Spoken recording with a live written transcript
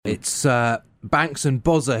It's Banks and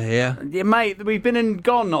Bozza here. Yeah, mate, we've been and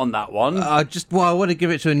gone on that one. I want to give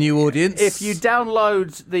it to a new audience. If you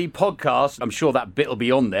download the podcast, I'm sure that bit will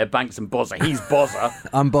be on there, Banks and Bozza. He's Bozza.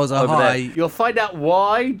 I'm Bozza, over hi. there. You'll find out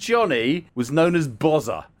why Johnny was known as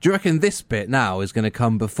Bozza. Do you reckon this bit now is going to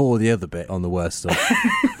come before the other bit on the worst of?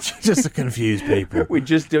 Just to confuse people. We're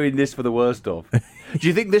just doing this for the worst of. Do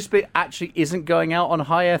you think this bit actually isn't going out on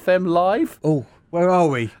High FM Live? Oh, where are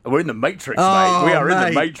we? We're in the Matrix, mate. We are in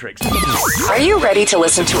the Matrix. Are you ready to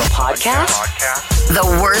listen to a podcast?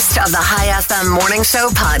 The worst of the High FM Morning Show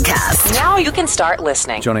podcast. Now you can start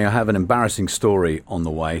listening. Johnny, I have an embarrassing story on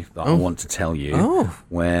the way that I want to tell you,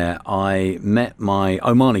 where I met my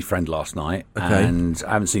Omani friend last night, and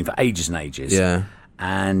I haven't seen him for ages and ages. Yeah.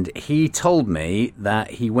 And he told me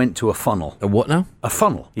that he went to a funnel. A what now? A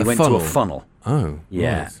funnel. He went to a funnel. Oh,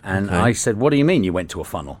 yeah. right. And Okay. I said, what do you mean you went to a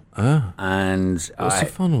funnel? Oh. And What's a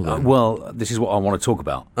funnel then? Well, this is what I want to talk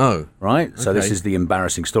about. Oh. Right? So this Okay. is the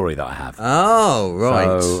embarrassing story that I have. Oh,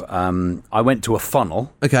 right. So I went to a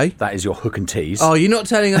funnel. Okay. That is your hook and tease. Oh, you're not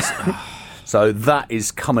telling us... So that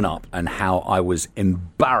is coming up, and how I was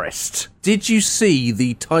embarrassed. Did you see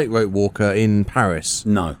the tightrope walker in Paris?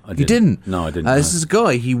 No, I didn't. You didn't? No, I didn't. This is a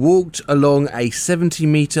guy. He walked along a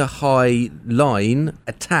 70-metre high line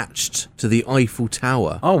attached to the Eiffel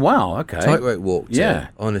Tower. Oh, wow, okay. Tightrope walked. Yeah.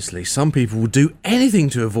 Honestly, some people will do anything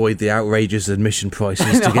to avoid the outrageous admission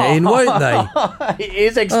prices to get in, won't they? It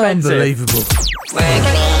is expensive. Unbelievable.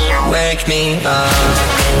 Wake me up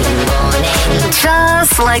in the morning.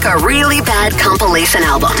 Just like a really bad compilation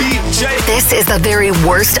album. This is the very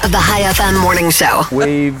worst of the High FM Morning Show.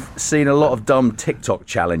 We've seen a lot of dumb TikTok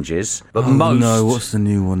challenges, but most the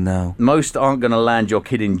new one now? most aren't going to land your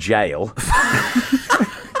kid in jail.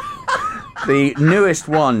 The newest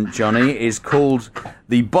one, Johnny, is called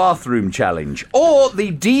the Bathroom Challenge, or the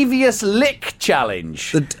Devious Lick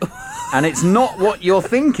Challenge. And it's not what you're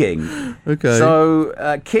thinking. Okay.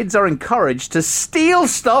 So kids are encouraged to steal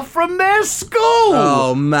stuff from their school.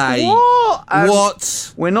 Oh, mate. What? And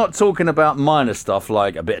What? We're not talking about minor stuff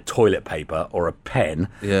like a bit of toilet paper or a pen.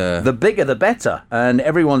 Yeah. The bigger the better. And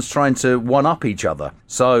everyone's trying to one-up each other.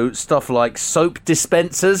 So stuff like soap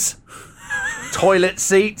dispensers, toilet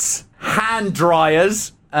seats, hand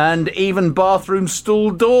dryers, and even bathroom stool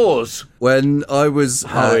doors. When I was...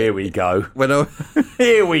 Oh, here we go. When I...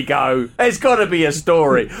 Here we go. There's got to be a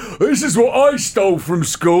story. This is what I stole from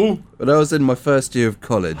school. When I was in my first year of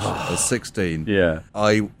college, I was 16. Yeah.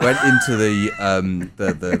 I went into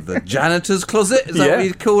the janitor's closet. Is that Yeah. what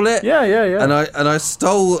you'd call it? Yeah. And I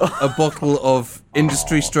stole a bottle of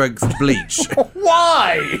industry strength bleach.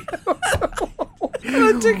 Why? And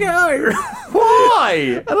I took it home.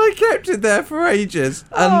 Why? And I kept it there for ages.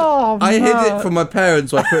 And I hid it from my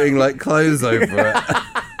parents by putting like clothes over it.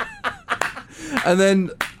 And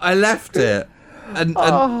then I left it. And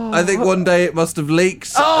I think one day it must have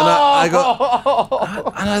leaked. And I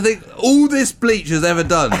think all this bleach has ever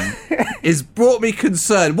done is brought me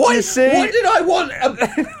concern. What did I want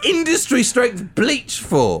industry strength bleach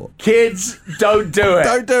for? Kids, don't do it.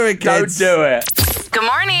 Don't do it, kids. Don't do it. Good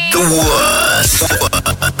morning. The worst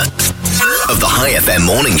of the High FM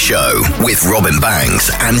Morning Show with Robin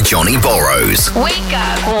Banks and Johnny Borrows. Wake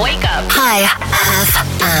up. Wake up. High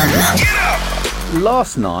FM.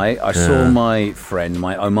 Last night, I saw my friend,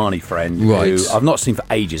 my Omani friend, who I've not seen for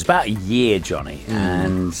ages, about a year, Johnny.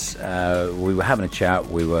 And we were having a chat,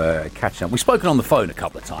 we were catching up. We've spoken on the phone a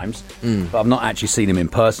couple of times, but I've not actually seen him in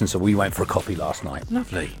person, so we went for a coffee last night.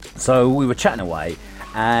 Lovely. So we were chatting away,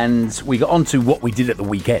 and we got on to what we did at the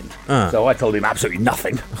weekend. So I told him absolutely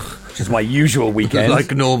nothing, which is my usual weekend.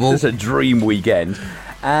 Like normal. It's a dream weekend.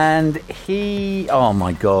 And he, oh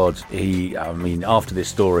my God, after this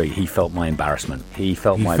story, he felt my embarrassment. He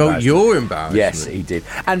felt your embarrassment? Yes, he did.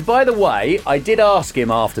 And by the way, I did ask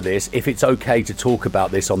him after this if it's okay to talk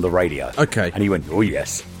about this on the radio. Okay. And he went, oh,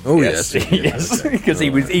 yes. Oh, yes. Yes, because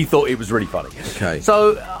he thought it was really funny. Okay.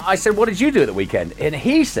 So I said, what did you do at the weekend? And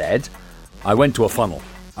he said, I went to a funnel.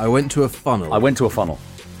 I went to a funnel.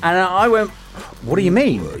 And I went, what do you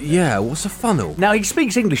mean? Yeah, what's a funnel? Now, he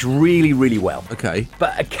speaks English really, really well. Okay.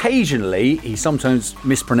 But occasionally, he sometimes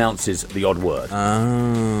mispronounces the odd word.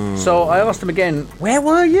 Oh. So I asked him again, where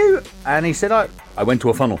were you? And he said, I went to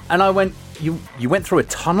a funnel. And I went, you went through a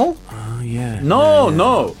tunnel? Oh, yeah.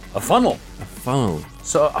 No, a funnel. A funnel.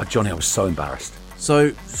 So, Johnny, I was so embarrassed.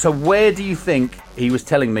 So where do you think he was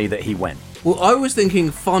telling me that he went? Well, I was thinking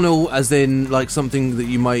funnel as in like something that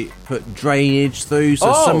you might put drainage through.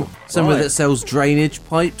 So somewhere that sells drainage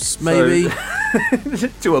pipes, maybe.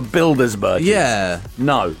 To a builder's merchant? Yeah.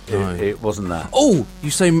 No, it wasn't that. Oh, you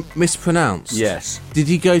say mispronounced? Yes. Did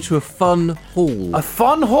he go to a fun hall? A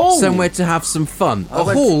fun hall? Somewhere to have some fun. A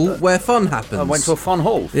hall where fun happens. I went to a fun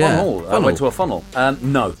hall. Yeah. I went to a funnel.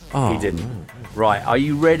 No, he didn't. No. Right, are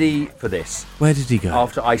you ready for this? Where did he go?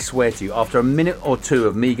 I swear to you, after a minute or two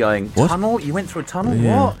of me going, what? Tunnel? You went through a tunnel?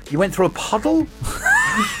 Yeah. What? You went through a puddle?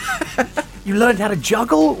 You learned how to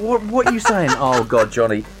juggle? What are you saying? Oh, God,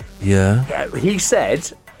 Johnny. Yeah. He said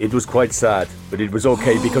it was quite sad, but it was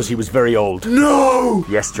okay because he was very old. No!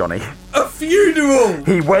 Yes, Johnny. A funeral!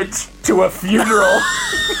 He went to a funeral.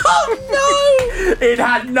 Oh, no! It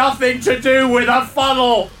had nothing to do with a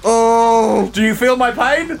funnel. Oh! Do you feel my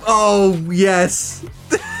pain? Oh, yes.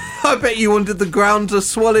 I bet you wanted the ground to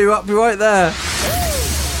swallow you up right there.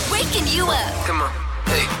 Waking you up. Come on.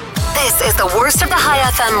 Hey. This is the worst of the High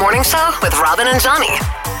FM morning show with Robin and Johnny.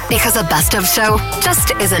 Because a best of show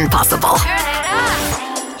just isn't possible.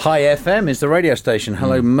 Hi FM is the radio station.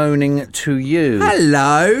 Hello, moaning to you.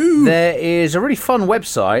 Hello. There is a really fun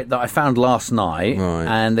website that I found last night,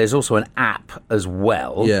 and there's also an app as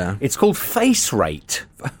well. Yeah. It's called Face Rate.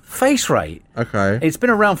 Face Rate. Okay. It's been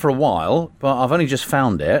around for a while, but I've only just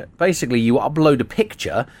found it. Basically, you upload a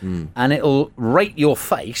picture, and it'll rate your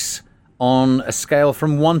face on a scale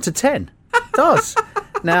from 1 to 10. It does.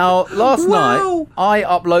 Now, last night, I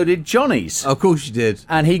uploaded Johnny's. Of course you did.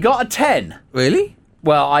 And he got a 10. Really?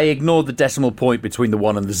 Well, I ignored the decimal point between the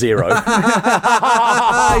 1 and the 0.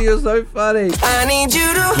 You're so funny. I need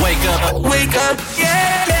you to wake up,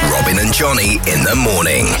 yeah. Robin and Johnny in the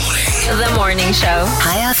morning. The morning show.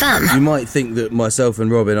 High FM. You might think that myself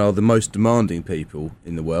and Robin are the most demanding people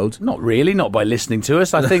in the world. Not really, not by listening to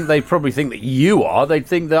us. I think they probably think that you are. They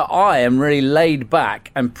think that I am really laid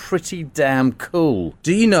back and pretty damn cool.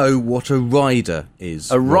 Do you know what a rider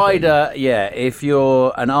is? A rider, yeah, if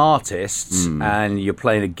you're an artist and you're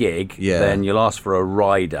playing a gig, then you'll ask for a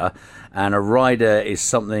rider. And a rider is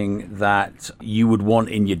something that you would want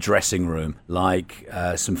in your dressing room. Like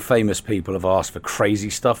some famous people have asked for crazy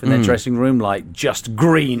stuff in their dressing room, like just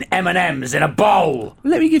green M&Ms in a bowl.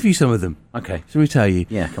 Let me give you some of them. Okay. Shall we tell you?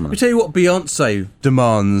 Yeah, come on. Let me tell you what Beyonce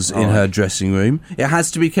demands in her dressing room. It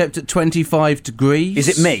has to be kept at 25 degrees.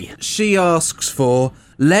 Is it me? She asks for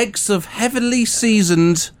legs of heavily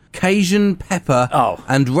seasoned Cajun pepper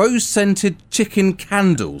and rose-scented chicken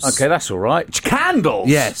candles. Okay, that's all right. Candles?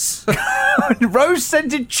 Yes.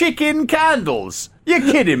 Rose-scented chicken candles? You're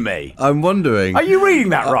kidding me. I'm wondering. Are you reading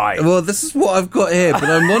that right? Well, this is what I've got here, but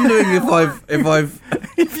I'm wondering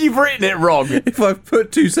if you've written it wrong. If I've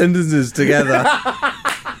put two sentences together.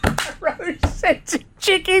 Rose-scented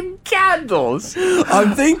chicken candles?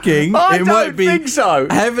 I'm thinking it might be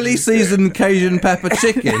heavily seasoned Cajun pepper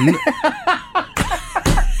chicken.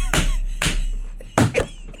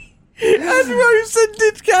 And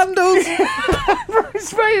rose-scented candles.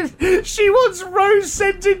 She wants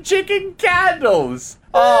rose-scented chicken candles.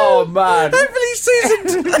 Oh, man. Heavily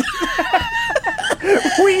seasoned.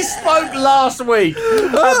 We spoke last week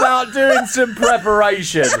about doing some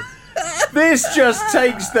preparation. This just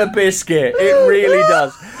takes the biscuit. It really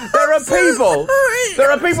does. There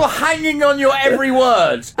are people hanging on your every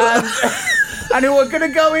word. And who are going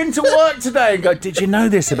to go into work today and go, did you know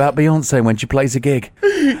this about Beyonce when she plays a gig?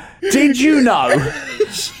 Did you know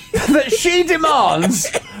that she demands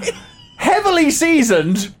heavily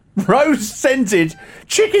seasoned, rose-scented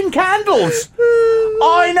chicken candles?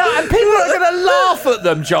 I know, and people are going to laugh at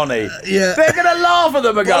them, Johnny. Yeah. They're going to laugh at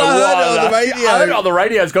them and go, I heard it on the radio. I heard it on the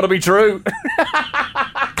radio. It's got to be true.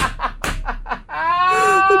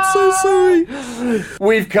 I'm so sorry.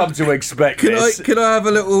 We've come to expect this. Can I have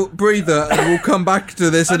a little breather and we'll come back to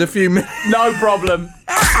this in a few minutes? No problem.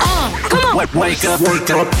 Come on. Wake up.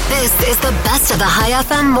 This is the best of the High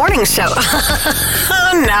FM morning show.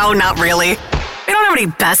 No, not really. We don't have any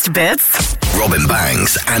best bits. Robin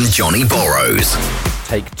Banks and Johnny Borrows.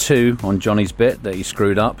 Take 2 on Johnny's bit that he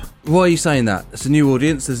screwed up. Why are you saying that? It's a new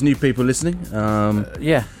audience. There's new people listening.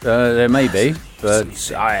 There may be,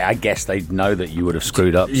 but I guess they know that you would have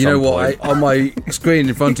screwed up. You know what? On my screen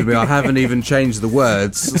in front of me, I haven't even changed the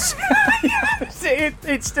words.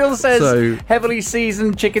 It still says heavily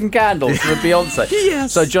seasoned chicken candles for Beyonce.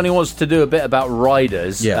 Yes. So Johnny wants to do a bit about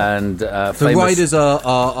riders. Yeah. And the riders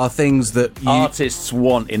are things that artists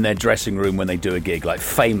want in their dressing room when they do a gig, like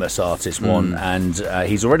famous artists want. And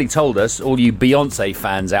he's already told us, all you Beyonce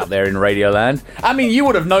fans out there in Radioland, I mean, you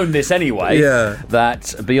would have known this anyway, that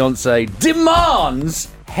Beyonce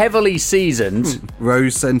demands heavily seasoned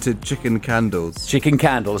rose-scented chicken candles. Chicken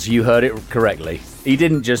candles, you heard it correctly. He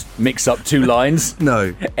didn't just mix up 2 lines.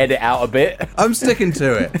 No. Edit out a bit. I'm sticking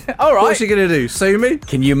to it. All right. What's she going to do? Sue me?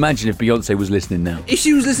 Can you imagine if Beyonce was listening now? If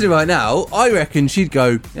she was listening right now, I reckon she'd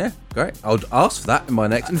go, yeah, great. I'll ask for that in my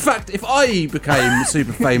next. In fact, if I became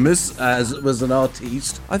super famous as an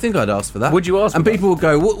artiste, I think I'd ask for that. Would you ask? And people would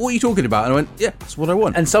go, what are you talking about? And I went, yeah, that's what I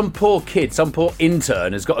want. And some poor kid, some poor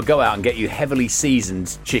intern has got to go out and get you heavily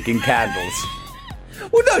seasoned chicken candles.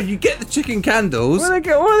 Well, no, you get the chicken candles. Where are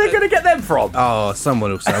they going to get them from? Oh,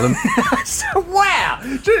 someone will sell them. Where?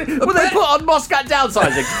 Will they put on Muscat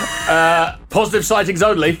downsizing? Positive sightings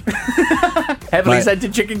only. Heavily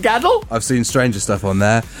scented chicken candle? I've seen stranger stuff on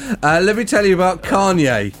there. Let me tell you about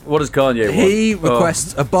Kanye. What does Kanye want? He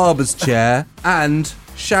requests a barber's chair and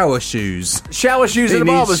shower shoes. Shower shoes and a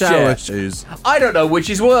barber's chair? Shower shoes. I don't know which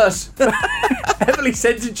is worse. Heavily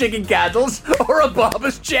scented chicken candles or a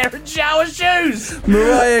barber's chair and shower shoes?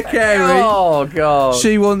 Mariah Carey. Oh, God.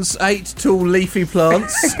 She wants 8 tall leafy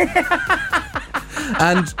plants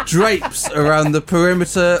and drapes around the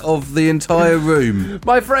perimeter of the entire room.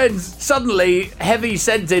 My friends, suddenly heavy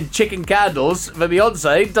scented chicken candles for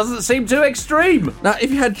Beyonce doesn't seem too extreme. Now, if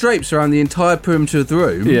you had drapes around the entire perimeter of the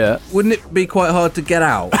room, wouldn't it be quite hard to get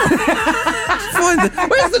out?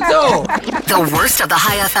 Where's the door? The worst of the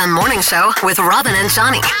High FM morning show with Robin and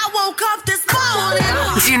Johnny. I woke up this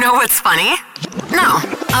morning. Do you know what's funny? No,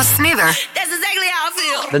 us neither. That's exactly how I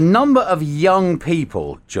feel. The number of young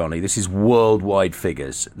people, Johnny, this is worldwide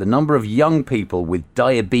figures, the number of young people with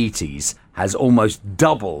diabetes has almost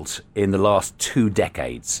doubled in the last 2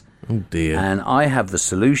 decades. Oh, dear. And I have the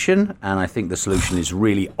solution, and I think the solution is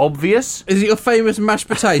really obvious. Is it your famous mashed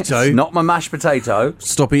potato? It's not my mashed potato.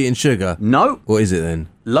 Stop eating sugar? No. What is it then?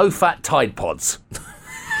 Low-fat Tide Pods.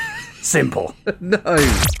 Simple. No.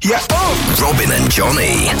 Yeah. Robin and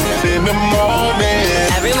Johnny. In the morning.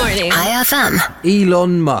 Every morning. High FM.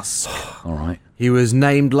 Elon Musk. All right. He was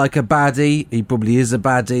named like a baddie. He probably is a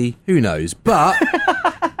baddie. Who knows? But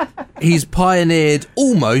he's pioneered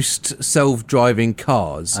almost self-driving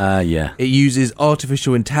cars. Yeah. It uses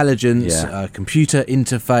artificial intelligence, computer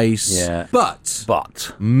interface. Yeah.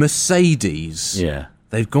 But Mercedes. Yeah.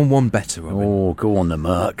 They've gone one better, Robin. Oh, go on the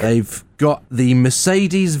Merc. They've got the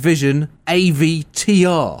Mercedes Vision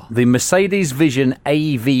AVTR. The Mercedes Vision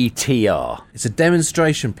AVTR. It's a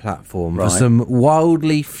demonstration platform for some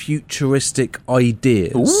wildly futuristic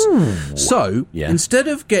ideas. Ooh. So, instead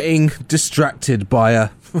of getting distracted by a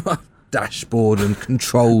dashboard and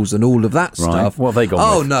controls and all of that stuff. What have they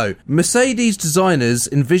gone with? No. Mercedes designers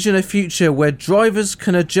envision a future where drivers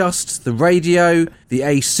can adjust the radio, the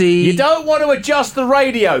AC. You don't want to adjust the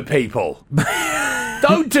radio, people.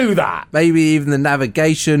 Don't do that. Maybe even the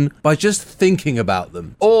navigation by just thinking about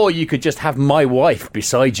them. Or you could just have my wife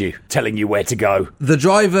beside you, telling you where to go. The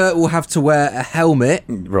driver will have to wear a helmet.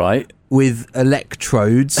 Right. With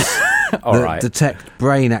electrodes that detect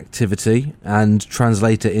brain activity and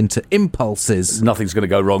translate it into impulses. Nothing's going to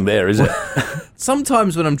go wrong there, is it?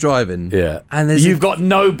 Sometimes when I'm driving, and you've got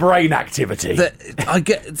no brain activity. I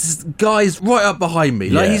get guys right up behind me.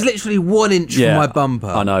 Like he's literally 1 inch from my bumper.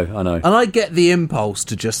 I know. And I get the impulse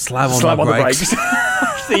to just slam on the brakes.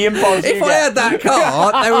 The impulse. If I had that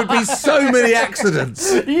car, there would be so many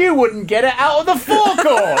accidents. You wouldn't get it out of the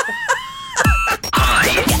forecourt.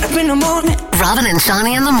 In the morning. Robin and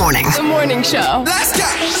Johnny in the morning. The morning show. Let's go.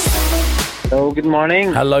 Hello, good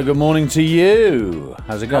morning. Hello, good morning to you.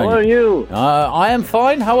 How's it going? How are you? I am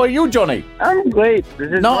fine. How are you, Johnny? I'm great.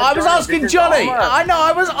 I was asking Johnny. I know.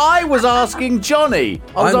 I was asking Johnny.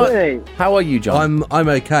 How are you, John? I'm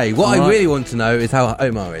okay. What I really want to know is how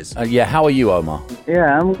Omar is. How are you, Omar?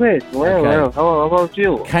 Yeah, I'm great. Well, how about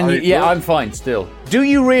you? I'm fine still. Do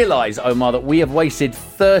you realise, Omar, that we have wasted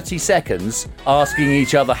 30 seconds asking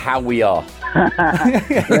each other how we are?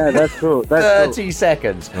 Yeah, that's true. 30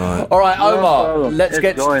 seconds. All right, Omar, let's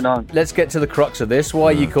get to the crux of this. Why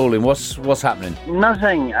are you calling? What's happening?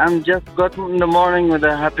 Nothing. I'm just got in the morning with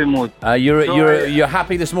a happy mood. You're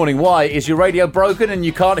happy this morning. Why? Is your radio broken and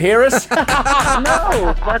you can't hear us?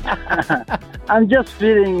 No, but I'm just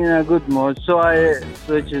feeling in a good mood, so I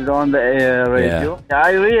switched on the radio. Yeah.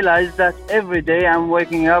 I realized that every day I'm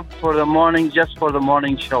waking up for the morning, just for the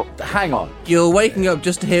morning show. Hang on. You're waking up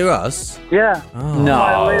just to hear us? Yeah. Oh.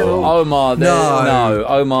 No. Omar. No.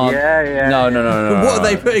 Omar. Yeah. No. What are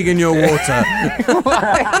they putting in your water?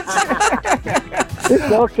 It's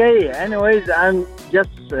okay. Anyways, I'm just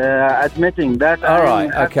admitting that. All right,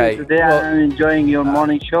 I'm happy okay. Today Well, I'm enjoying your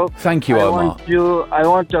morning show. Thank you, Omar. I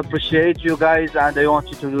want to appreciate you guys, and I want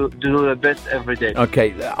you to do the best every day.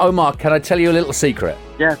 Okay, Omar, can I tell you a little secret?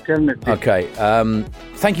 Yeah, tell me. Please. Okay,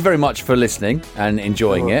 thank you very much for listening and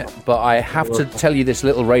enjoying it, but I have to tell you this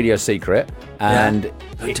little radio secret, and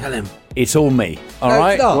Don't tell him. it's all me, all No,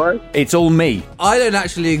 right? it's not. What? It's all me, I don't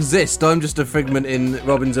actually exist. I'm just a figment in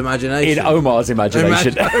Robin's imagination. in Omar's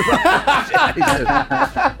imagination. All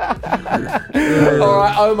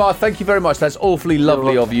right, Omar, thank you very much. That's awfully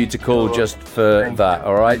lovely of you to call just for that,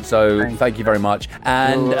 all right? So thank you very much.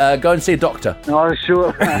 And go and see a doctor. Oh,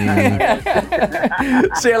 sure.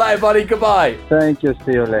 See you later, buddy. Goodbye. Thank you.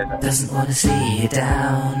 See you later. Doesn't wanna see you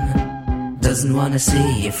down, doesn't wanna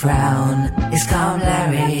see you frown. It's Calm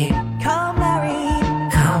Larry. Calm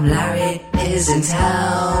Larry. Calm Larry is in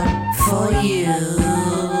town for you.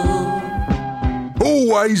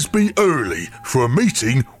 Always be early for a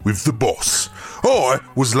meeting with the boss. I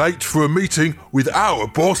was late for a meeting with our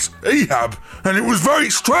boss, Ehab, and it was very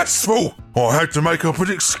stressful. I had to make up an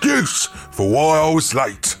excuse for why I was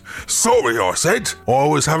late. Sorry, I said. I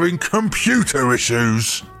was having computer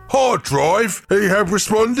issues. Hard drive, Ehab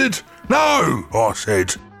responded. No, I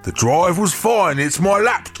said. The drive was fine, it's my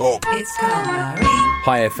laptop. It's Calm Larry.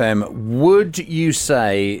 Hi, FM. Would you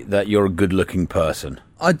say that you're a good-looking person?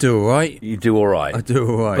 I do all right. You do all right. I do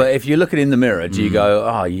all right. But if you're looking in the mirror, do you go,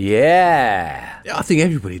 oh, yeah? Yeah, I think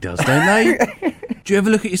everybody does, don't they? Do you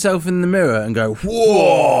ever look at yourself in the mirror and go,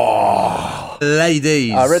 whoa,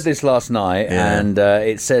 ladies? I read this last night, and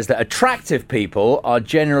it says that attractive people are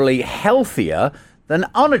generally healthier than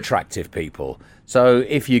unattractive people. So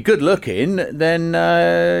if you're good looking, then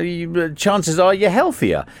chances are you're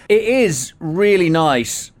healthier. It is really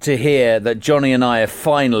nice to hear that Johnny and I are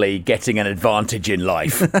finally getting an advantage in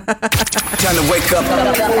life. Time to wake up.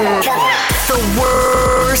 The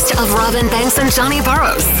worst of Robin Banks and Johnny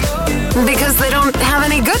Burrows. Because they don't have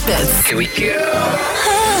any good bits. Here we go.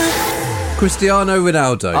 Cristiano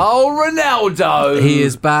Ronaldo. Oh, Ronaldo! He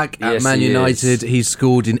is back at Yes, Man he United. is. He's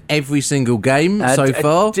scored in every single game so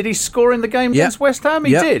far. Did he score in the game Yep. against West Ham?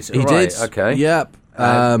 He Yep, did. He Right, did. Okay. Yep.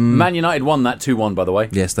 Man United won that 2-1, by the way.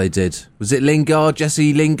 Yes, they did. Was it Lingard?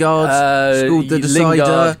 Jesse Lingard scored the decider.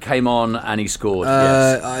 Lingard came on and he scored.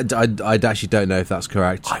 Yes. I actually don't know if that's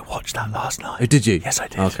correct. I watched that last night. Oh, did you? Yes, I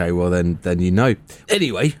did. Okay, well then you know.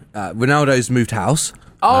 Anyway, Ronaldo's moved house.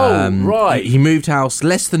 Oh, right. He moved house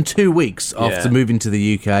less than 2 weeks after Yeah. moving to the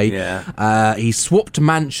UK. Yeah. He swapped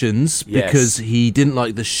mansions Yes. because he didn't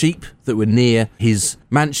like the sheep that were near his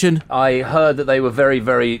mansion. I heard that they were very,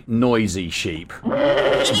 very noisy sheep.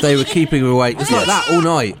 They were keeping him awake. It's like that all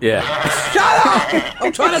night. Yeah. Shut up!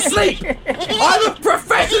 I'm trying to sleep! I'm a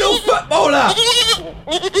professional footballer!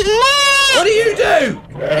 What do you do?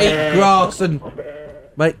 Eat grass and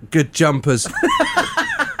make good jumpers.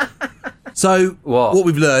 So, what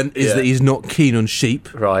we've learned is that he's not keen on sheep.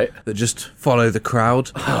 Right. That just follow the crowd.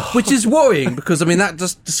 Which is worrying because, I mean, that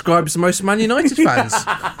just describes most Man United fans.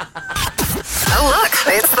 Oh, look,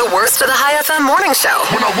 it's the worst of the High FM morning show.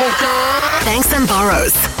 Banks and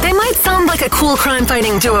Burrows. They might sound like a cool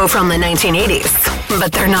crime-fighting duo from the 1980s,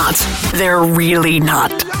 but they're not. They're really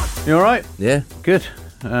not. You all right? Yeah. Good.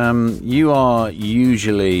 You are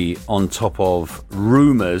usually on top of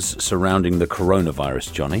rumours surrounding the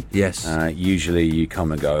coronavirus, Johnny. Yes. Usually you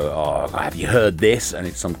come and go, oh, have you heard this? And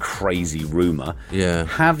it's some crazy rumour. Yeah.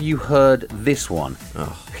 Have you heard this one?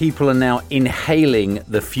 Oh. People are now inhaling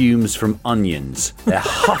the fumes from onions. They're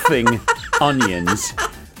huffing onions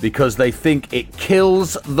because they think it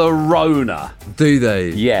kills the Rona. Do they?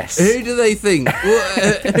 Yes. Who do they think?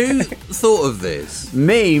 Who thought of this?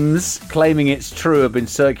 Memes claiming it's true have been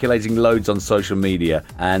circulating loads on social media,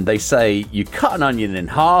 and they say you cut an onion in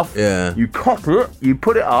half, you cut it, you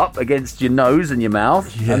put it up against your nose and your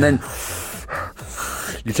mouth, and then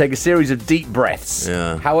you take a series of deep breaths.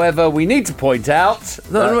 Yeah. However, we need to point out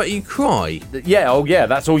that you cry. Yeah,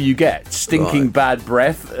 that's all you get. Stinking bad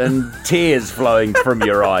breath and tears flowing from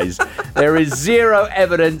your eyes. There is zero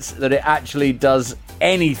evidence that it actually does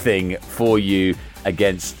anything for you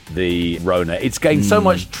against the Rona. It's gained so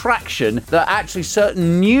much traction that actually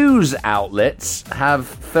certain news outlets have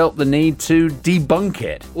felt the need to debunk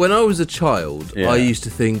it. When I was a child, I used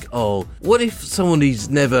to think, what if somebody's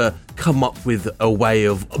never come up with a way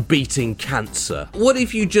of beating cancer? What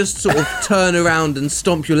if you just sort of turn around and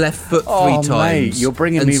stomp your left foot three times mate, you're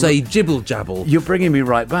bringing me say jibble jabble? You're bringing me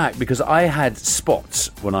right back because I had spots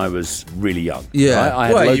when I was really young. Yeah. Right? I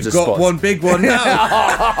had loads you've of got spots. one big one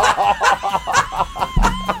now.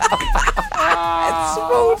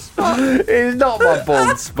 It's not my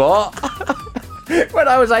bald spot. When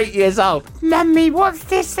I was 8 years old. Mummy, what's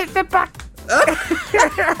this at the back?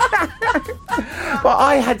 But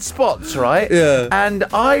I had spots, right? Yeah. And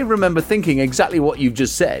I remember thinking exactly what you've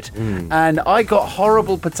just said. And I got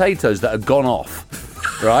horrible potatoes that had gone off.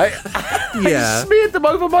 Right? Yeah. I smeared them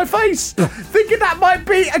over my face, thinking that might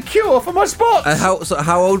be a cure for my spots. And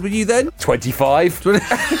how old were you then? 25.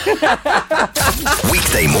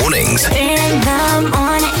 Weekday mornings. In the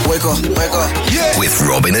morning. Wake up. Yeah. With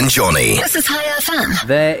Robin and Johnny. This is High FM.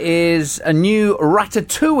 There is a new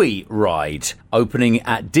Ratatouille ride opening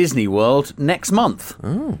at Disney World next month.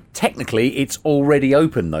 Oh. Technically, it's already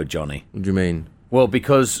open, though, Johnny. What do you mean? Well,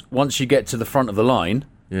 because once you get to the front of the line,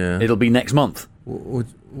 it'll be next month. What?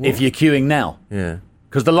 If you're queuing now. Yeah.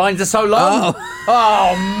 Because the lines are so long.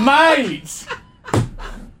 Oh, mate!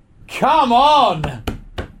 Come on!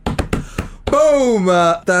 Boom!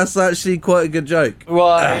 That's actually quite a good joke.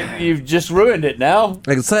 Well, you've just ruined it now.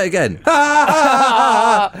 I can say it again.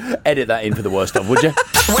 Edit that in for the worst of, would you?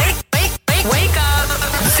 Wake up.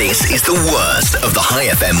 This is the worst of the High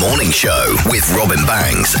FM morning show with Robin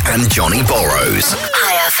Banks and Johnny Borrows.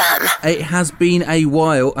 High FM. It has been a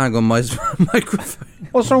while. Hang on, my microphone.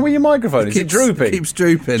 What's wrong with your microphone? Is it drooping? Keeps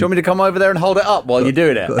drooping. Do you want me to come over there and hold it up while you're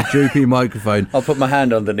doing it? Got a droopy microphone. I'll put my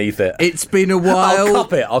hand underneath it. It's been a while. I'll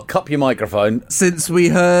cup it. I'll cup your microphone. Since we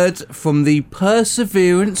heard from the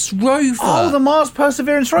Perseverance rover. Oh, the Mars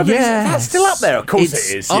Perseverance rover. Yes. That's still up there. Of course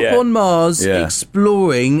It's it is. up on Mars, Yeah.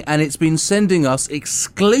 exploring, and it's been sending us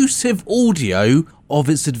exclusive audio of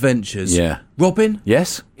its adventures. Yeah. Robin?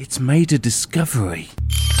 Yes? It's made a discovery.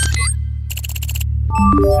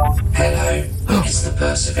 Hello, it's the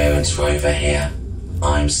Perseverance rover here.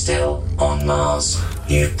 I'm still on Mars.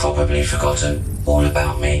 You've probably forgotten all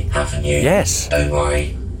about me, haven't you? Yes. Don't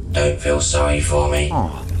worry. Don't feel sorry for me.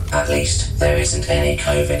 Oh. At least there isn't any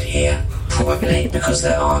COVID here. Probably because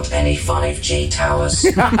there aren't any 5G towers.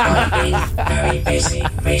 I've been very busy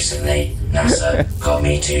recently. NASA got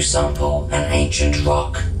me to sample an ancient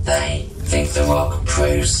rock. They think the rock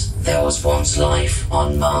proves there was once life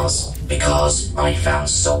on Mars because I found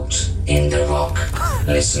salt in the rock.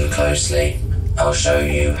 Listen closely. I'll show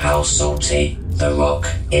you how salty the rock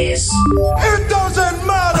is. It doesn't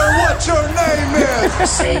matter what your name is.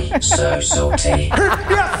 See, so salty.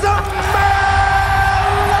 Yes, a man!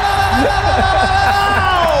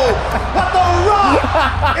 What the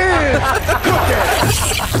rock is cooking.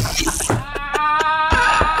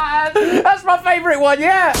 That's my favourite one,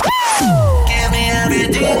 yeah. Give me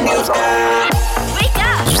everything you've got. Wake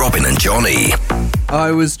up. Robin and Johnny.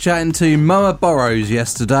 I was chatting to Mama Borrows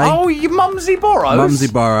yesterday. Oh, you Mumsy Borrows? Mumsy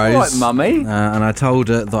Borrows. Right, Mummy. And I told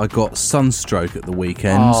her that I got sunstroke at the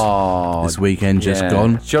weekend. Oh, this weekend just yeah.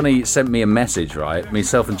 gone. Johnny sent me a message, right?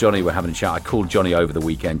 Myself and Johnny were having a chat. I called Johnny over the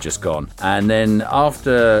weekend just gone. And then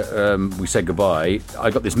after we said goodbye,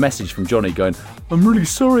 I got this message from Johnny going, I'm really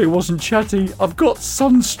sorry it wasn't chatty. I've got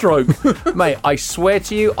sunstroke. Mate, I swear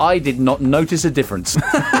to you, I did not notice a difference.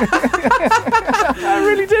 I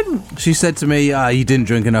really didn't. She said to me, you didn't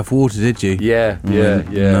drink enough water, did you? Yeah. No.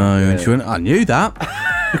 And she went, I knew that.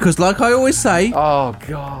 Because like I always say, oh,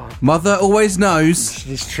 God. Mother always knows.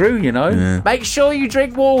 It's true, you know. Yeah. Make sure you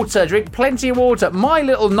drink water. Drink plenty of water. My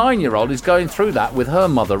little 9-year-old is going through that with her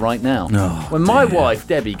mother right now. Oh, when my wife,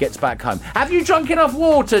 Debbie, gets back home, have you drunk enough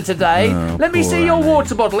water today? Oh, Let me poor see your Annie.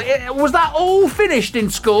 water bottle. Was that all finished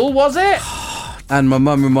in school, was it? And my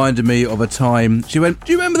mum reminded me of a time. She went,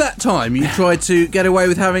 do you remember that time you tried to get away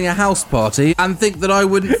with having a house party and think that I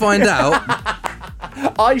wouldn't find out?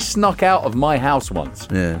 I snuck out of my house once.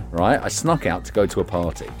 Yeah. Right? I snuck out to go to a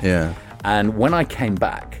party. Yeah. And when I came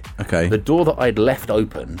back, Okay. the door that I'd left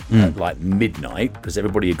open at like midnight, because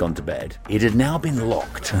everybody had gone to bed, it had now been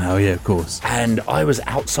locked. Oh, yeah, of course. And I was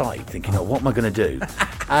outside thinking, oh, what am I going to do?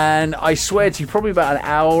 And I swear to you, probably about an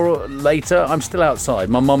hour later, I'm still outside.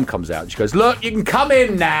 My mum comes out. She goes, look, you can come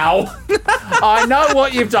in now. I know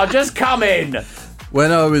what you've done. Just come in.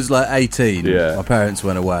 When I was like 18, Yeah. my parents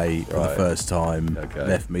went away for the Right. first time, Okay.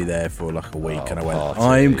 left me there for like a week, and I went, party.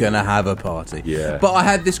 I'm going to have a party. Yeah. But I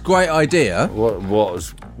had this great idea.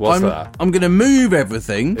 What's I'm that? going to move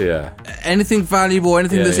everything, Yeah. anything valuable,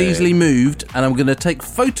 anything Yeah, that's yeah, easily yeah. moved, and I'm going to take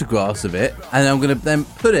photographs of it, and I'm going to then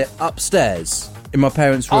put it upstairs in my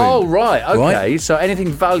parents' room. Oh, right. Okay. Right? So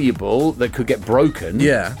anything valuable that could get broken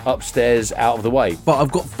Yeah. upstairs out of the way. But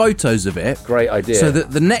I've got photos of it. Great idea. So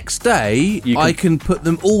that the next day, You I can put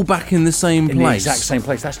them all back in the same in place. the exact same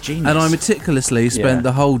place. That's genius. And I meticulously spent Yeah.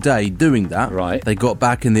 the whole day doing that. Right. They got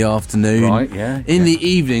back in the afternoon. Right, yeah, In yeah. the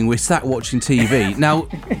evening, we sat watching TV. Now,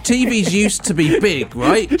 TVs used to be big,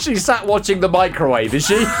 right? She sat watching the microwave, is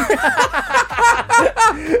she?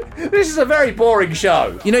 This is a very boring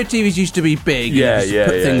show. You know, TVs used to be big. Yeah, you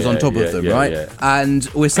put things on top of them, right? Yeah. And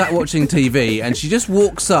we're sat watching TV, and she just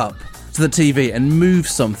walks up to the TV and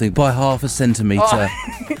moves something by 0.5 centimetre,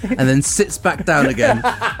 and then sits back down again,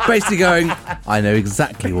 basically going, "I know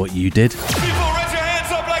exactly what you did." People, raise your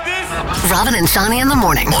hands up like this. Robin and Johnny in the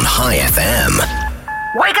morning. On High FM.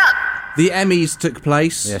 Wake up! The Emmys took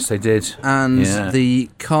place. Yes, they did. And the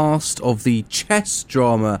cast of the chess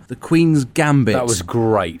drama, The Queen's Gambit. That was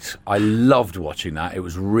great. I loved watching that. It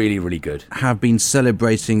was really, really good. Have been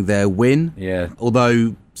celebrating their win. Yeah.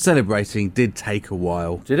 Although celebrating did take a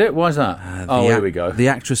while. Did it? Why is that? Here we go. The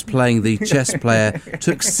actress playing the chess player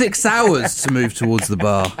took 6 hours to move towards the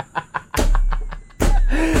bar.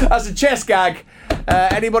 That's a chess gag.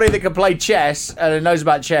 Anybody that can play chess and knows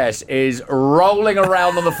about chess is rolling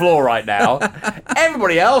around on the floor right now.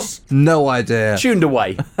 Everybody else, no idea. Tuned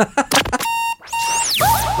away.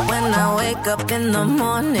 When I wake up in the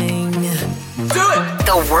morning. Do it!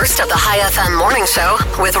 The worst of the High FM morning show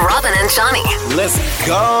with Robin and Johnny. Let's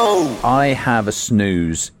go. I have a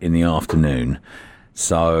snooze in the afternoon.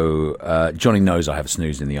 So, Johnny knows I have a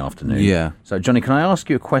snooze in the afternoon. Yeah. So, Johnny, can I ask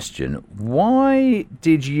you a question? Why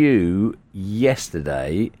did you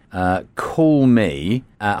yesterday call me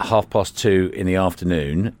at 2:30 in the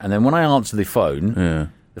afternoon, and then when I answered the phone,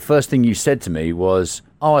 the first thing you said to me was,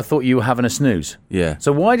 "Oh, I thought you were having a snooze." Yeah.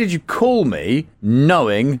 So why did you call me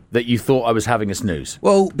knowing that you thought I was having a snooze?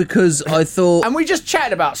 Well, because I thought... And we just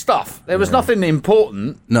chatted about stuff. There was nothing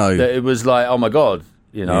important. No. That it was like, oh my God,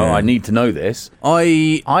 you know, I need to know this.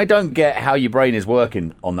 I don't get how your brain is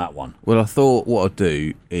working on that one. Well, I thought what I'd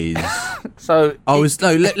do is... So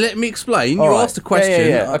let me explain. You right. asked a question.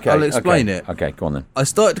 Yeah. Okay, I'll explain it. Okay, go on then. I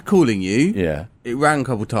started calling you. Yeah. It rang a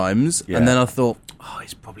couple of times, Yeah. and then I thought, oh,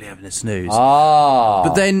 he's probably having a snooze. Ah.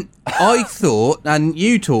 But then I thought, and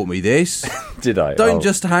you taught me this, Did I? don't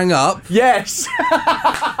just hang up. Yes.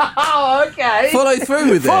 Oh, okay. Follow through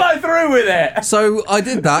with it. Follow through with it. So I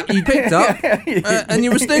did that. You picked up, and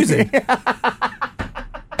you were snoozing.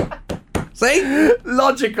 See?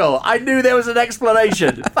 Logical. I knew there was an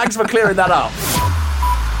explanation. Thanks for clearing that up.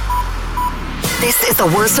 This is the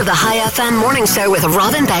worst of the High FM morning show with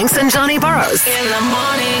Robin Banks and Johnny Burrows. In the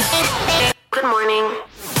morning. Good morning.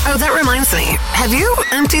 Oh, that reminds me. Have you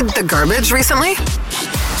emptied the garbage recently?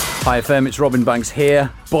 Hi FM, it's Robin Banks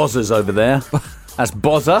here. Bozzer's over there. That's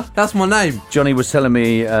Bozzer. That's my name. Johnny was telling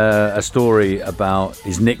me a story about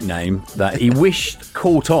his nickname that he wished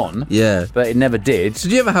caught on. Yeah. But it never did.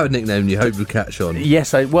 Did you ever have a nickname you hoped would catch on?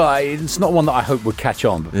 Yes, it's not one that I hope would catch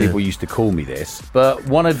on, but people used to call me this. But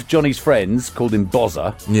one of Johnny's friends called him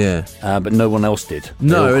Bozzer. Yeah. But no one else did.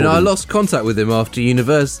 No, and I lost contact with him after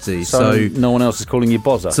university, so no one else is calling you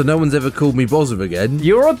Bozzer. So no one's ever called me Bozzer again.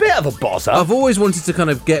 You're a bit of a Bozzer. I've always wanted to kind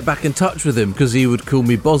of get back in touch with him because he would call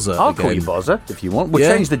me Bozzer. I'll call you Bozzer if you want. We'll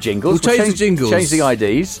change the jingles. We'll change the jingles. Change the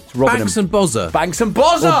IDs. It's Robin Banks and Bozzer. Banks and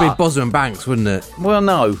Bozzer! Or be Bozzer and Banks, wouldn't it? Well,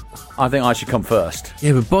 no. I think I should come first.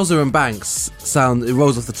 Yeah, but Bozzer and Banks it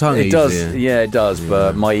rolls off the tongue It easier. does. Yeah, it does.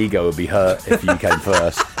 But my ego would be hurt if you came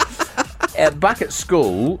first. Back at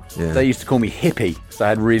school, they used to call me Hippie, so I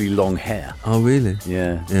had really long hair. Oh, really?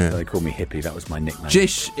 Yeah. Yeah. So they called me Hippie. That was my nickname.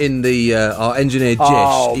 Jish in the our engineer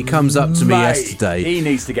Jish, he comes up to me yesterday. He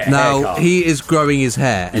needs to get a now haircut. he is growing his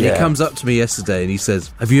hair, and he Yeah. comes up to me yesterday and he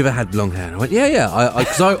says, "Have you ever had long hair?" And I went, "Yeah."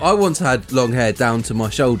 Because I once had long hair down to my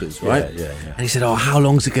shoulders, right? Yeah. And he said, "Oh, how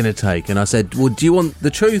long's it going to take?" And I said, "Well, do you want the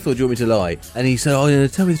truth or do you want me to lie?" And he said, "Oh,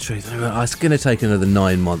 tell me the truth." And I went, "Oh, it's going to take another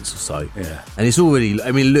 9 months or so." Yeah. And it's already,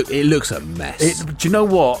 I mean, look, it looks a mess. Do you know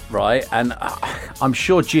what, right? And I'm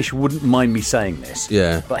sure Jish wouldn't mind me saying this.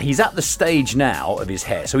 Yeah. But he's at the stage now of his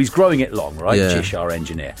hair. So he's growing it long, right? Yeah. Jish, our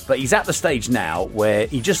engineer. But he's at the stage now where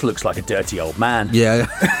he just looks like a dirty old man. Yeah.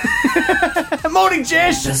 Morning,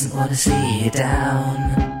 Jish! Doesn't want to see you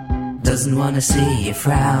down. Doesn't want to see you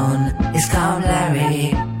frown. It's Calm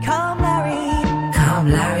Larry. Calm Larry. Calm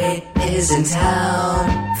Larry is in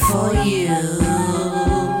town for you.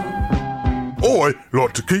 I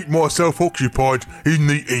like to keep myself occupied in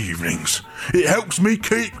the evenings. It helps me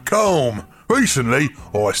keep calm. Recently,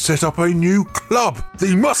 I set up a new club,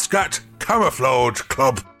 the Muscat Camouflage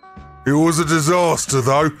Club. It was a disaster,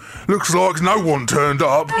 though. Looks like no one turned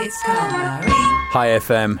up. It's Calm Larry. Hi,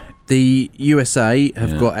 FM. The USA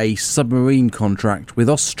have got a submarine contract with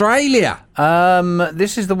Australia.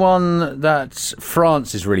 This is the one that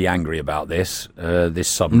France is really angry about this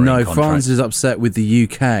submarine contract. France is upset with the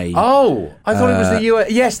UK. Oh, I thought it was the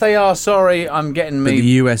US. Yes, they are. Sorry, I'm getting But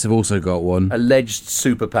the US have also got one. alleged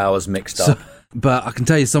superpowers mixed up. But I can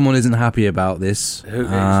tell you someone isn't happy about this. It's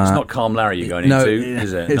not Calm Larry you're going into,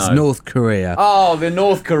 is it? It's North Korea. Oh, the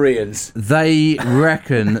North Koreans. They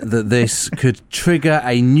reckon that this could trigger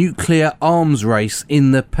a nuclear arms race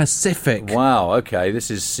in the Pacific. Wow, okay, this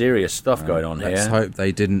is serious stuff going on Let's here. hope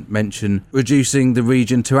they didn't mention reducing the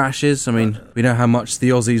region to ashes. I mean, we know how much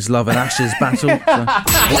the Aussies love an ashes battle. So. Wake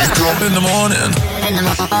up in the morning.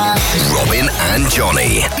 Robin and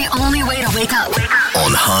Johnny. The only way to wake up.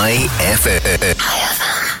 On High FM.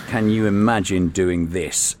 Can you imagine doing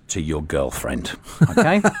this to your girlfriend?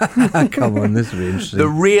 Okay? Come on, this will be interesting. The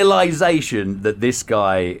realisation that this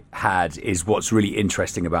guy had is what's really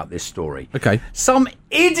interesting about this story. Okay. Some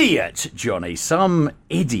idiot, Johnny, thought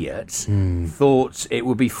it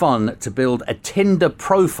would be fun to build a Tinder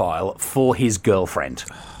profile for his girlfriend.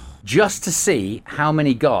 Just to see how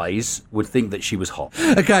many guys would think that she was hot.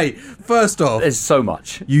 Okay, first off, There's so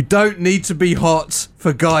much. you don't need to be hot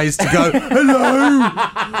for guys to go, hello,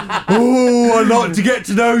 oh, I'd like to get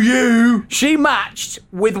to know you. She matched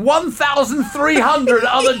with 1,300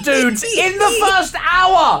 other dudes in the first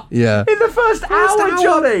hour. Yeah. In the first hour,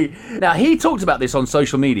 Johnny. Now, he talked about this on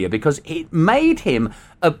social media because it made him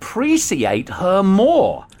appreciate her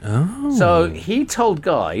more. Oh. So he told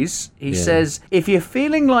guys, he says, if you're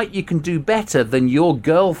feeling like you can do better than your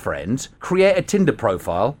girlfriend, create a Tinder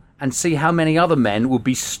profile and see how many other men will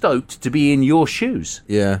be stoked to be in your shoes.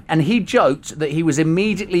 Yeah. And he joked that he was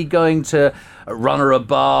immediately going to run her a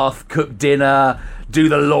bath, cook dinner, do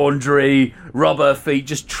the laundry, rub her feet,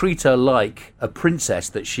 just treat her like a princess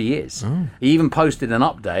that she is. Oh. He even posted an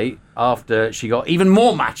update after she got even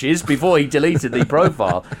more matches before he deleted the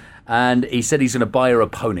profile. And he said he's going to buy her a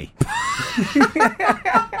pony.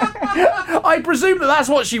 I presume that's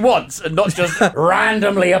what she wants and not just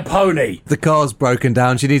randomly a pony. The car's broken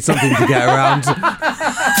down. She needs something to get around.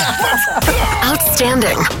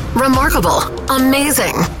 Outstanding, remarkable,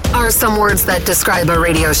 amazing are some words that describe a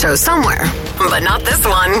radio show somewhere, but not this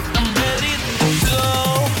one.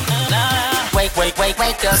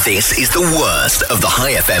 Wake up. This is the worst of the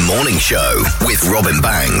High FM morning show with Robin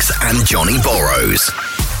Banks and Johnny Borrows.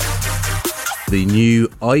 The new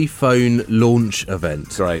iPhone launch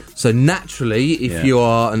event. Right. So naturally, if you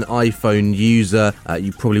are an iPhone user,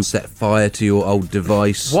 you probably set fire to your old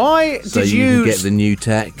device. Why so did you you can get the new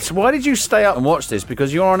tech? So why did you stay up and watch this?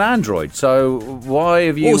 Because you're on Android. So why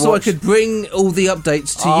have you? Also, I could bring all the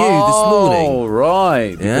updates to you this morning. Oh,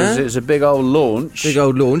 right. Because it's a big old launch. Big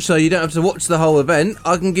old launch. So you don't have to watch the whole event.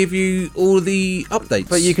 I can give you all the updates.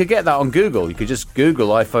 But you could get that on Google. You could just Google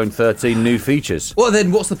iPhone 13 new features. Well,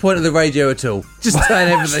 then what's the point of the radio at all? Just turn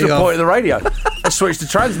everything What's the off. point of the radio? Let's switch the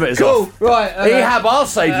transmitters off. Cool. Right. Ehab, I'll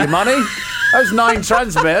save you money. Those 9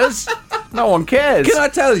 transmitters. No one cares. Can I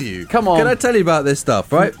tell you? Come on. Can I tell you about this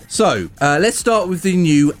stuff, right? So, let's start with the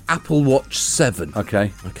new Apple Watch 7.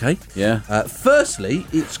 Okay. Okay? Yeah. Firstly,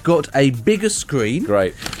 it's got a bigger screen.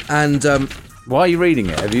 Great. And, why are you reading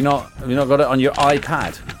it? Have you not got it on your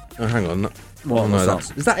iPad? oh, hang on. Well, no,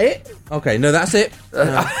 is that it? Okay, no, that's it.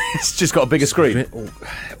 It's just got a bigger screen.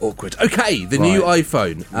 Awkward. Okay, the new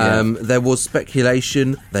iPhone. There was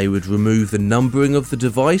speculation they would remove the numbering of the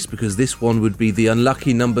device because this one would be the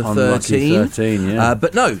unlucky number 13. Unlucky 13, yeah.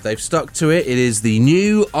 But no, they've stuck to it. It is the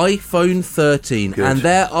new iPhone 13. Good. And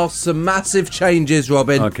there are some massive changes,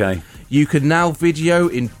 Robin. Okay. You can now video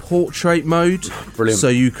in portrait mode. Brilliant. So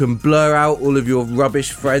you can blur out all of your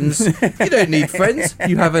rubbish friends. You don't need friends.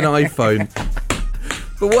 You have an iPhone.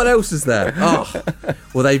 But what else is there? Oh,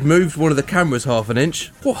 well, they've moved one of the cameras half an inch.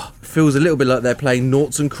 Whew, feels a little bit like they're playing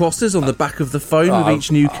noughts and crosses on the back of the phone with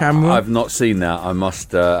each new camera. I've not seen that. I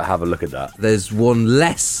must have a look at that. There's one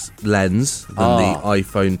less lens than the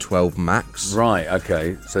iPhone 12 Max. Right,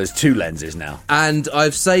 okay. So there's 2 lenses now. And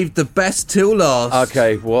I've saved the best till last.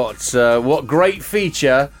 Okay, what great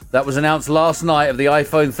feature that was announced last night of the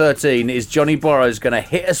iPhone 13 is Johnny Borrows going to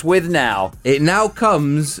hit us with now? It now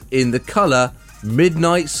comes in the colour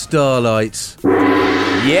Midnight Starlight.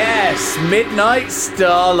 Yes, Midnight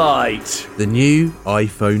Starlight. The new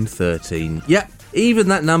iPhone 13. Yep, even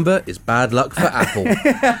that number is bad luck for Apple.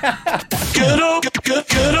 Get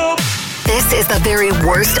up. This is the very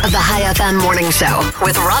worst of the High FM morning show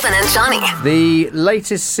with Robin and Johnny. The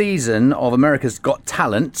latest season of America's Got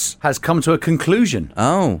Talent has come to a conclusion.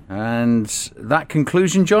 Oh. And that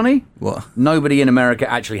conclusion, Johnny? What? Nobody in America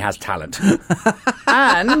actually has talent.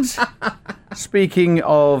 And speaking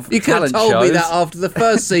of You could have talent told shows, me that after the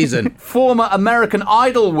first season. former American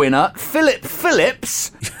Idol winner Philip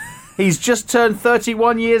Phillips, he's just turned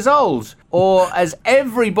 31 years old. Or as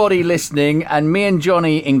everybody listening, and me and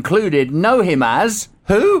Johnny included, know him as...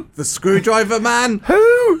 Who? The Screwdriver Man.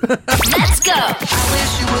 Who? Let's go. I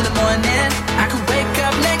wish you were the morning. I could wake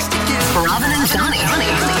up next to you. Robin and Johnny.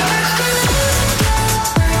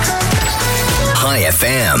 Hi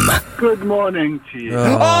FM. Good morning to you.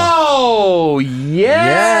 Oh, yeah.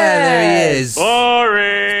 Yeah, there he is.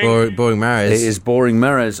 Boring. Boring Maris. It is Boring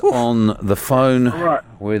Maris on the phone Right.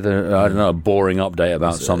 with a boring update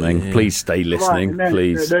about something. Please stay listening,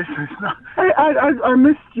 please. I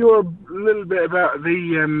missed your little bit about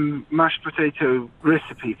the mashed potato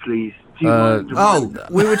recipe, please. Do you want to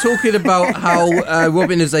we were talking about how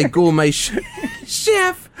Robin is a gourmet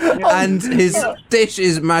chef and his dish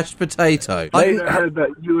is mashed potato. I heard that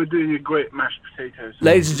you were doing a great mashed potatoes.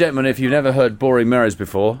 Ladies and gentlemen, if you've never heard Boring Maris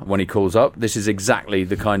before, when he calls up, this is exactly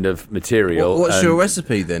the kind of material. What's your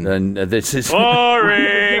recipe then? And this is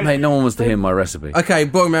boring. Mate, no one wants to hear my recipe. Okay,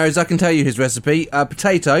 Boring Maris, I can tell you his recipe.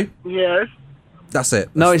 Potato. Yes. That's it.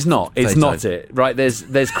 No, it's not. It's not it. Right, there's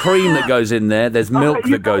cream that goes in there. There's milk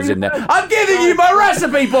that goes in there. I'm giving you my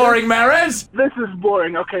recipe, Boring Maris. This is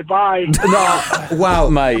boring. Okay, bye. No, wow,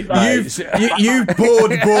 mate. You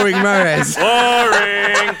bored Boring Maris.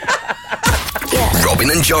 Boring.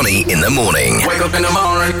 Robin and Johnny in the morning. Wake up in the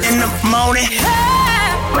morning.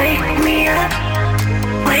 Wake me up.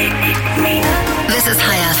 This is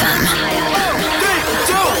High FM.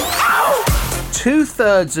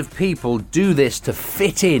 2/3 of people do this to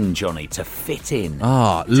fit in, Johnny. To fit in.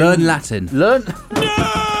 Learn Latin. Learn.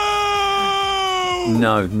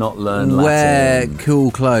 No, not learn Latin. Wear cool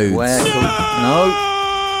clothes. No.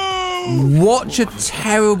 Watch a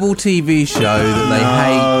terrible TV show that they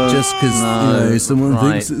hate just because someone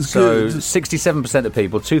thinks it's good. So 67% of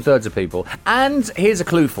people, 2/3 of people, and here's a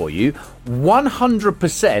clue for you: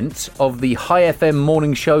 100% of the High FM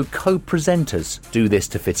morning show co-presenters do this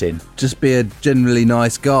to fit in. Just be a generally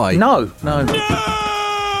nice guy. No.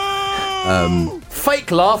 Fake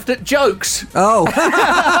laughed at jokes. Oh.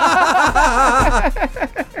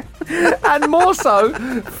 And more so,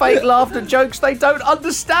 fake laughed at jokes they don't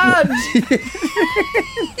understand.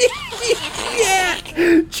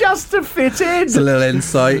 Just to fit in. It's a little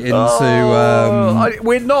insight into...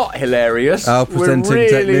 we're not hilarious. Our presenting we're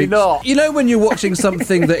really techniques. not. You know when you're watching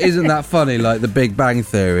something that isn't that funny, like The Big Bang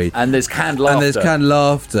Theory, And there's canned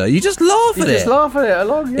laughter. you just laugh at it. You just laugh at it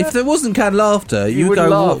along, yeah. If there wasn't canned laughter, you would wouldn't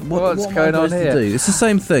go, laugh. what What's am I going on supposed to here? do? It's the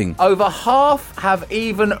same thing. Over half have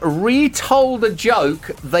even retold a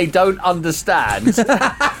joke they don't understand,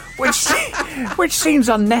 which seems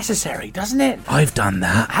unnecessary, doesn't it? I've done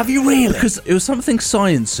that. Have you really? Because it was something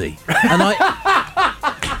sciencey, and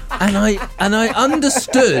I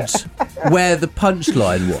understood where the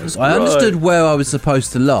punchline was. I understood where I was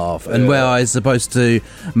supposed to laugh and where I was supposed to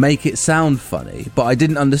make it sound funny, but I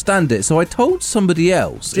didn't understand it. So I told somebody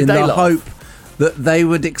else in the hope that they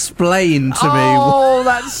would explain to me. Oh,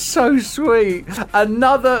 that's so sweet.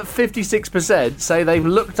 Another 56% say they've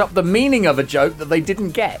looked up the meaning of a joke that they didn't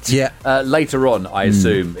get. Yeah. Later on, I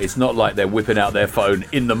assume. It's not like they're whipping out their phone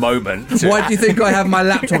in the moment. Why do you think I have my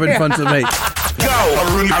laptop in front of me? Go!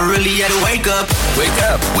 I really had to wake up. Wake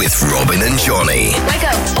up with Robin and Johnny Wake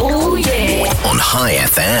up. Oh, yeah. on High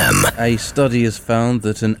FM. A study has found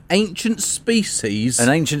that an ancient species An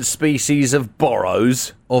ancient species of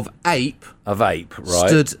borrows. of ape Right?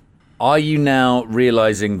 stood... Are you now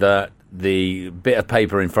realising that the bit of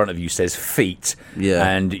paper in front of you says feet,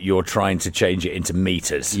 and you're trying to change it into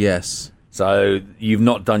meters? Yes. So you've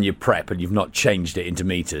not done your prep and you've not changed it into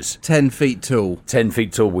meters. 10 feet tall. 10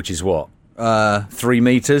 feet tall, which is what? 3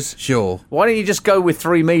 meters? Sure. Why don't you just go with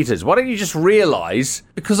 3 meters? Why don't you just realise...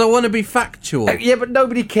 Because I want to be factual. Yeah, but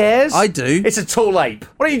nobody cares. I do. It's a tall ape.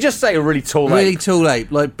 Why don't you just say a really tall Really ape? tall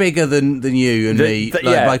ape, like bigger than you and me,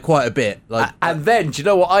 like, by quite a bit. Like, And then, do you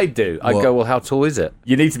know what I'd do? I'd What? go, well, how tall is it?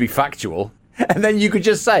 You need to be factual. And then you could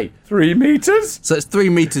just say, 3 meters? so it's 3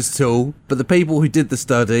 meters tall, but the people who did the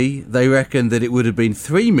study, they reckon that it would have been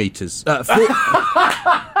 3 meters.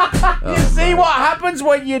 You see what happens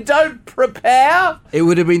when you don't prepare? It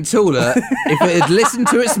would have been taller if it had listened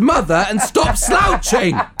to its mother and stopped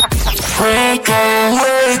slouching.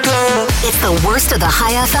 It's the worst of the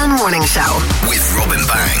High FM morning show. With Robin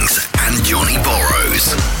Banks and Johnny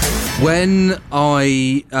Borrows. When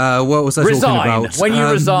I, what was I talking Resign. about? When you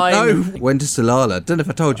resign. No, went to Salalah. Don't know if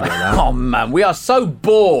I told you about that. Oh, man, we are so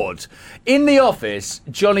bored. In the office,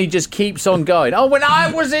 Johnny just keeps on going, oh, when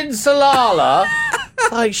I was in Salalah...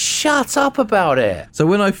 Like, shut up about it. So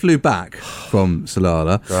when I flew back from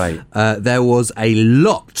Salalah, Right. there was a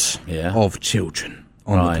lot of children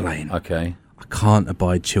on the plane. Okay. I can't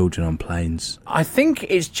abide children on planes. I think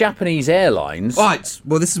it's Japanese Airlines. Right.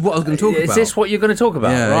 Well, this is what I was going to talk about. Is this what you're going to talk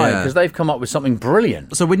about? Yeah, right, yeah. because they've come up with something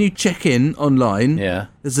brilliant. So when you check in online,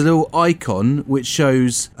 there's a little icon which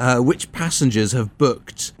shows which passengers have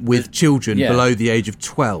booked with children below the age of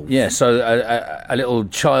 12. Yeah, so a little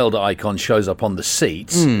child icon shows up on the seat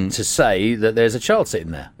to say that there's a child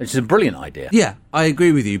sitting there, which is a brilliant idea. Yeah, I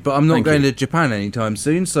agree with you, but I'm not going to Japan anytime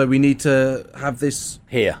soon, so we need to have this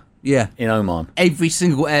here. Yeah. In Oman. Every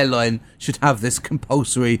single airline should have this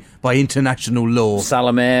compulsory by international law.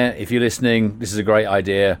 Salair, if you're listening, this is a great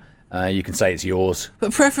idea. You can say it's yours.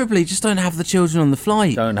 But preferably, just don't have the children on the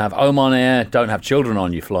flight. Don't have Oman Air, don't have children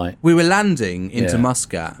on your flight. We were landing into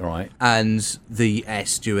Muscat. Right. And the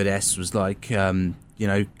stewardess was like,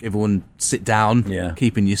 everyone sit down,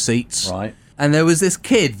 keep in your seats. Right. And there was this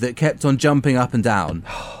kid that kept on jumping up and down.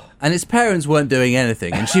 And his parents weren't doing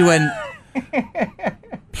anything. And she went...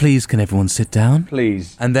 Please, can everyone sit down?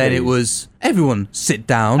 Please. And then it was, everyone sit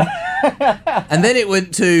down. And then it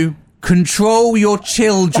went to, control your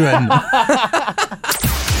children.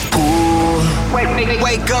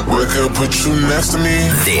 Wake up, put you next to me.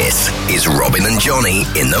 This is Robin and Johnny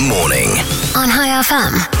in the morning. On High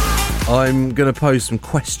FM. I'm going to pose some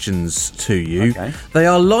questions to you. Okay. They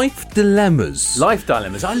are life dilemmas. Life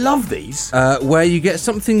dilemmas. I love these. Where you get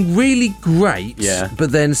something really great,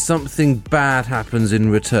 but then something bad happens in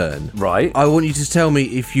return. Right. I want you to tell me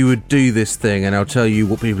if you would do this thing, and I'll tell you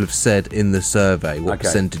what people have said in the survey, what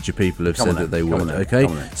percentage of people have said that they would. Okay.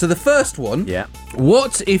 So the first one. Yeah.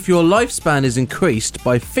 What if your lifespan is increased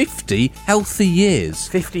by 50 healthy years?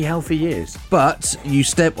 50 healthy years. But you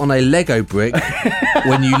step on a Lego brick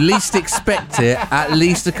when you least expect it at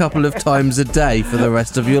least a couple of times a day for the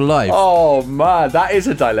rest of your life. Oh man, that is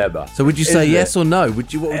a dilemma. So would you say yes or no? What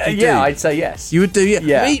would you do? Yeah, I'd say yes. You would do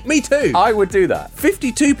Me too. I would do that.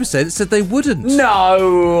 52% said they wouldn't.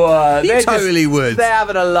 No, you totally would. They're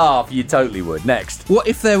having a laugh. You totally would. Next. What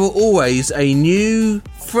if there were always a new,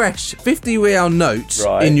 fresh 50 real note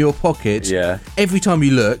in your pocket every time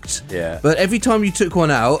you looked, but every time you took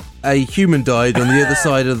one out, a human died on the other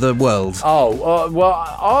side of the world? Oh, well,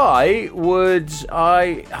 I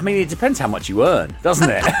mean, it depends how much you earn, doesn't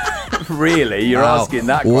it? Really, you're asking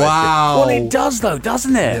that question. Wow. Well, it does, though,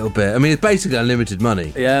 doesn't it? A little bit. I mean, it's basically unlimited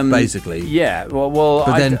money, basically. Yeah, well...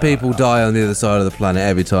 But then people die on the other side of the planet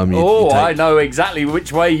every time you take... I know exactly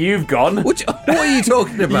which way you've gone. What are you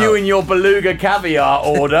talking about? You and your beluga caviar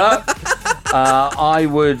order. I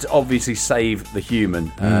would obviously save the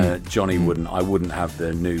human. Johnny wouldn't. I wouldn't have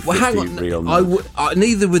the new 50 real.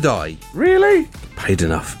 Neither would I. Really? Paid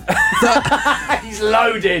enough. He's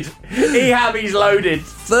loaded. He's loaded.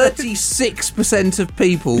 36% of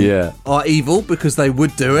people are evil because they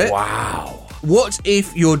would do it. Wow. What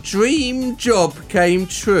if your dream job came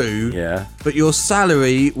true, but your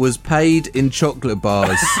salary was paid in chocolate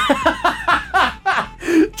bars?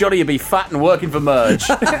 Johnny, you'd be fat and working for Merge.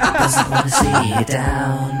 Doesn't want to see you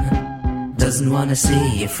down. Doesn't want to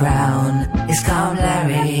see you frown. It's Calm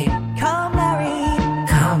Larry. Calm Larry.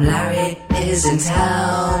 Calm Larry is in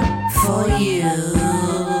town for you.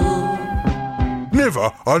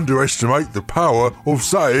 Never underestimate the power of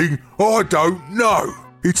saying, I don't know.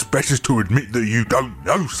 It's better to admit that you don't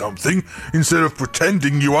know something instead of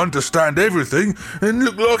pretending you understand everything and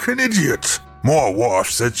look like an idiot. My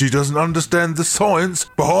wife said she doesn't understand the science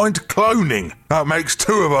behind cloning. That makes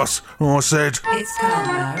two of us. I said, It's Calm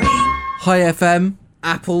Larry. Hi FM,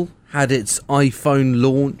 Apple had its iPhone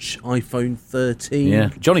launch, iPhone 13. Yeah,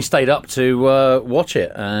 Johnny stayed up to watch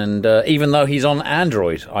it, and even though he's on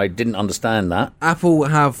Android, I didn't understand that. Apple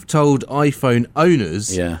have told iPhone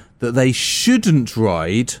owners that they shouldn't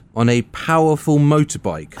ride on a powerful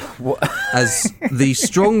motorbike, as the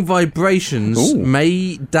strong vibrations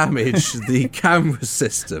may damage the camera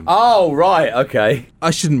system. Oh, right, okay.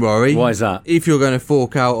 I shouldn't worry. Why is that? If you're going to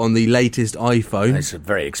fork out on the latest iPhone... It's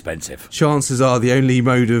very expensive. Chances are the only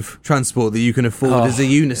mode of transport that you can afford is a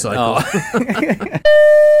unicycle.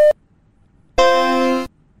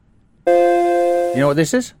 You know what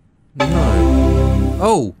this is? No.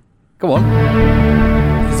 Oh. Go on.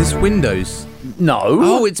 Is this Windows? No.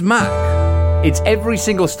 Oh, it's Mac. It's every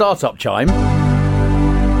single startup chime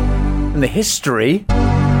in the history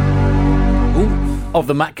of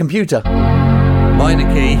the Mac computer.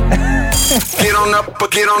 Minor key. Get on up,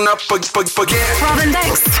 forget. Robin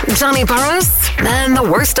Banks, Johnny Burrows, and the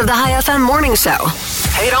worst of the High FM morning show.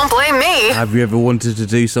 Hey, don't blame me. Have you ever wanted to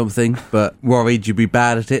do something but worried you'd be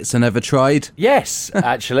bad at it, so never tried? Yes,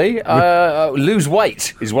 actually. Lose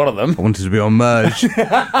weight is one of them. I wanted to be on Merge.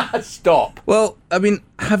 Stop. Well, I mean,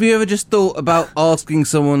 have you ever just thought about asking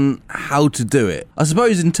someone how to do it? I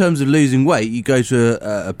suppose in terms of losing weight, you go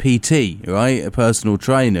to a PT, right? A personal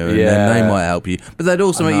trainer, and then they might help you. But they'd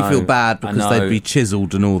also make you feel bad because they'd be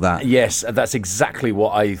chiseled and all that. Yes, that's exactly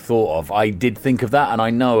what I thought of. I did think of that, and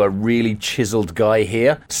I know a really chiseled guy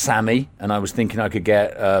here, Sammy, and I was thinking I could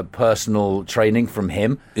get personal training from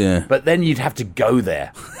him. Yeah. But then you'd have to go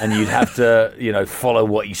there, and you'd have to, follow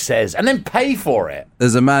what he says, and then pay for it.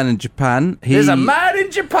 There's a man in Japan. There's a man in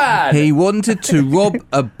Japan! He wanted to rob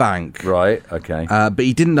a bank. Right, okay. But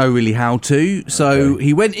he didn't know really how to, so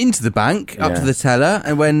he went into the bank, up to the teller,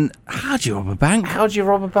 and went, how do you rob a bank? How do you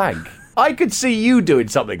rob a bank? I could see you doing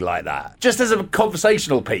something like that, just as a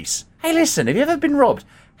conversational piece. Hey, listen, have you ever been robbed?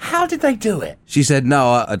 How did they do it? She said,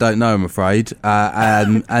 no, I don't know, I'm afraid.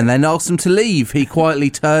 And then asked him to leave. He quietly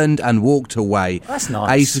turned and walked away. That's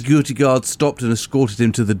nice. A security guard stopped and escorted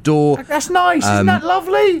him to the door. That's nice. Isn't that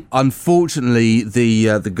lovely? Unfortunately,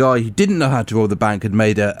 the guy who didn't know how to rob the bank had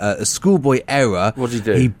made a schoolboy error. What did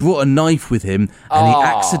he do? He brought a knife with him and he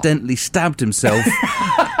accidentally stabbed himself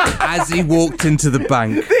as he walked into the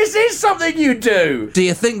bank. This is something you do. Do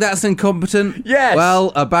you think that's incompetent? Yes.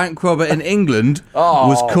 Well, a bank robber in England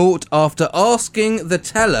was caught after asking the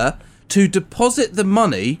teller to deposit the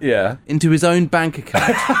money into his own bank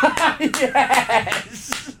account.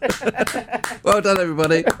 Yes. Well done,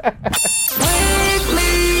 everybody.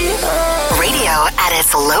 Radio at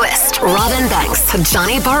its lowest. Robin Banks,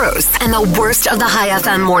 Johnny Burrows, and the worst of the High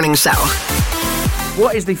FM morning show.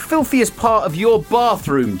 What is the filthiest part of your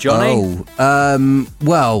bathroom, Johnny?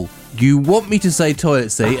 Well, you want me to say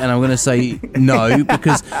toilet seat, and I'm going to say no,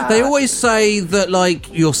 because they always say that,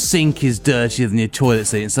 like, your sink is dirtier than your toilet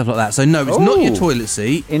seat and stuff like that. So, no, it's not your toilet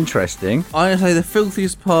seat. Interesting. I'm going to say the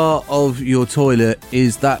filthiest part of your toilet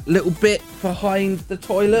is that little bit behind the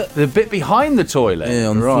toilet. The bit behind the toilet? Yeah,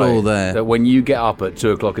 on the floor there. That when you get up at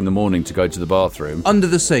 2 o'clock in the morning to go to the bathroom. Under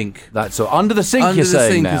the sink. That's all. Under the sink, you're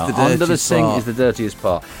saying now. Under the sink is the dirtiest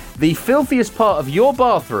part. The filthiest part of your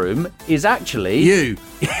bathroom is actually... you.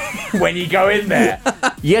 When you go in there.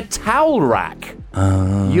 Your towel rack.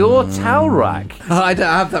 Your towel rack. I don't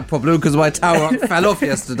have that problem because my towel rack fell off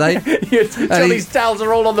yesterday. Johnny's towels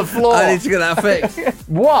are all on the floor. I need to get that fixed.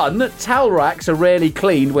 One, towel racks are rarely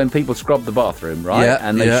cleaned when people scrub the bathroom, right? Yeah,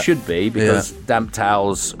 and they should be, because damp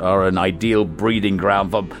towels are an ideal breeding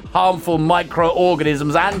ground for harmful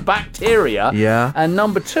microorganisms and bacteria. Yeah. And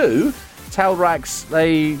number two, towel racks,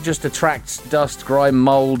 they just attract dust, grime,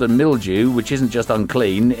 mould and mildew, which isn't just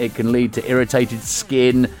unclean. It can lead to irritated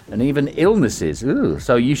skin and even illnesses. Ooh.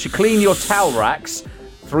 So you should clean your towel racks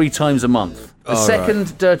 3 times a month. The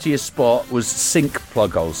second dirtiest spot was sink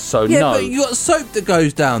plug holes. So no. But you got soap that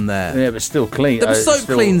goes down there. Yeah, but still clean. The soap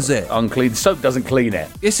cleans it. Unclean. Soap doesn't clean it.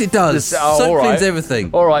 Yes, it does. Soap cleans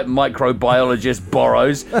everything. All right, microbiologist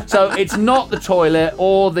Burrows. So it's not the toilet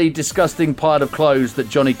or the disgusting pile of clothes that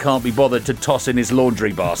Johnny can't be bothered to toss in his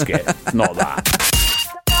laundry basket. It's not that.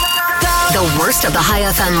 The worst of the High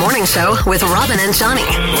FM morning show with Robin and Johnny.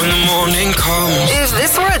 When the morning comes. If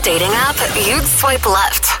this were a dating app, you'd swipe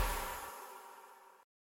left.